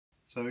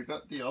So we've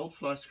got the old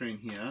fly screen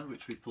here,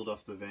 which we pulled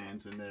off the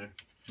vans, and they're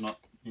not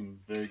in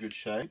very good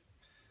shape.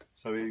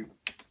 So we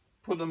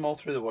put them all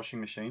through the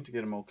washing machine to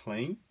get them all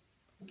clean.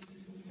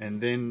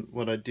 And then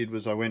what I did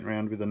was I went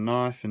around with a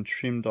knife and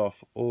trimmed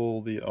off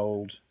all the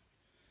old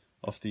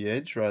off the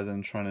edge rather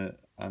than trying to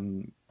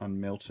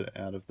unmelt it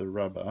out of the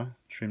rubber.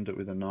 Trimmed it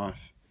with a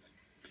knife.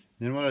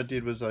 Then what I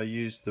did was I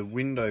used the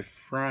window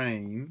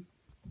frame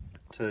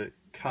to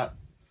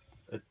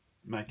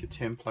make a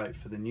template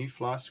for the new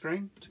fly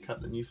screen, to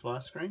cut the new fly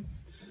screen.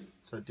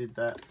 So I did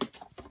that.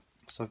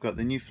 So I've got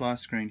the new fly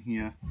screen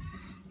here.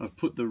 I've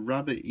put the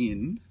rubber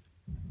in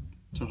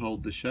to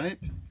hold the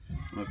shape.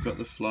 I've got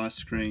the fly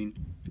screen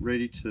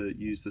ready to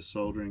use the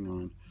soldering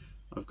iron.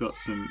 I've got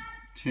some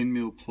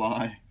 10mm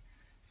ply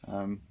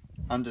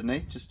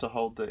underneath just to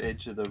hold the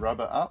edge of the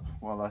rubber up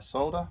while I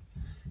solder,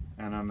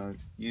 and I'm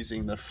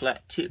using the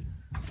flat tip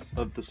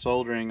of the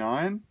soldering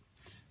iron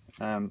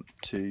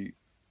to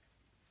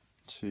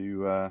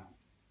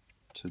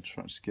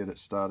try to get it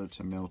started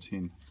to melt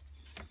in.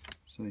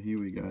 So here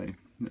we go.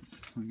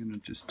 I'm going to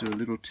just do a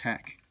little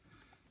tack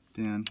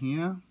down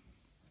here.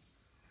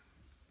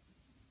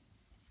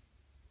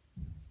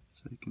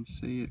 So you can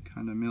see it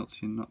kind of melts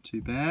in not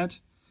too bad.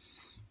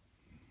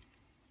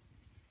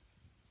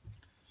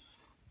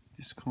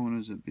 This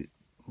corner's a bit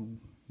all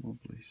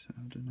wobbly, so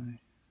I don't know.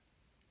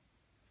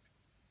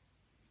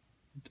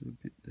 I'll do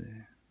a bit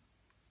there.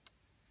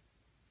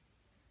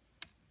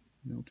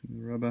 Melting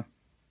the rubber.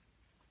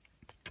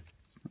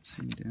 It's not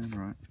sitting down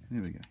right.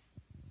 There we go.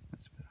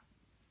 That's better.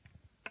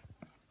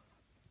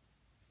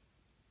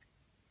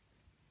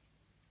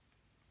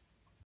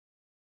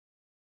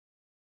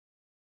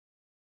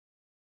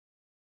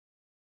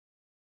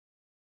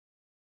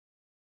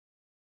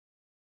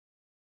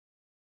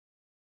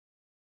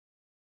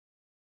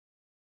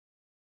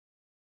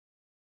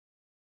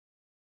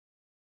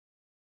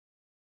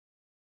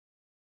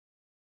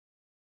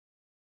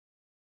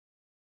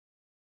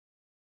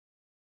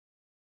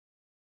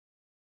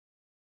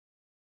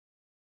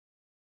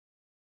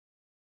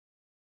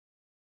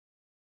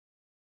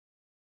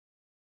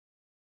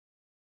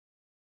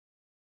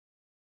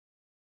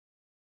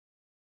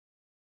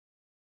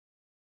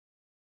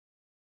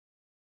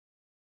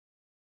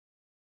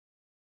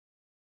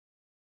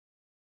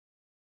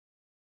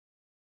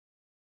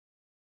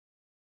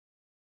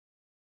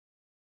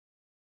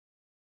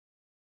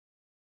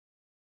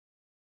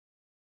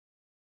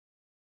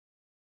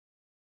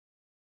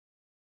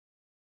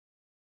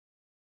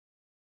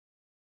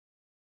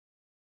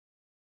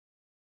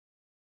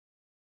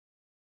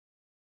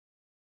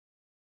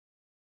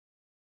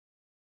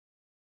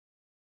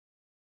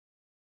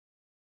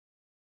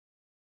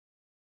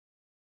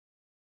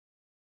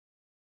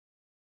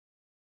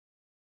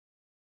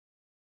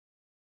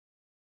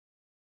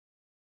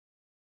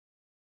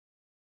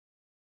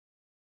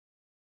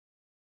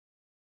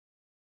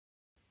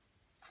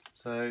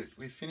 So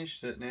we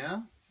finished it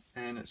now,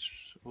 and it's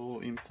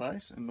all in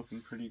place and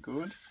looking pretty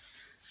good.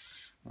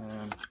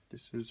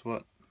 This is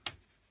what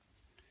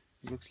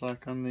it looks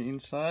like on the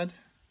inside.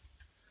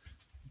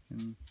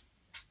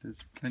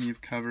 There's plenty of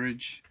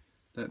coverage.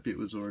 That bit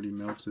was already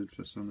melted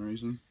for some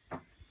reason.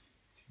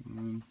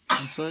 And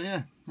so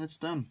yeah, that's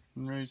done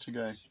and ready to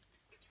go.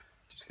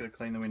 Just got to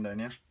clean the window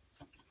now.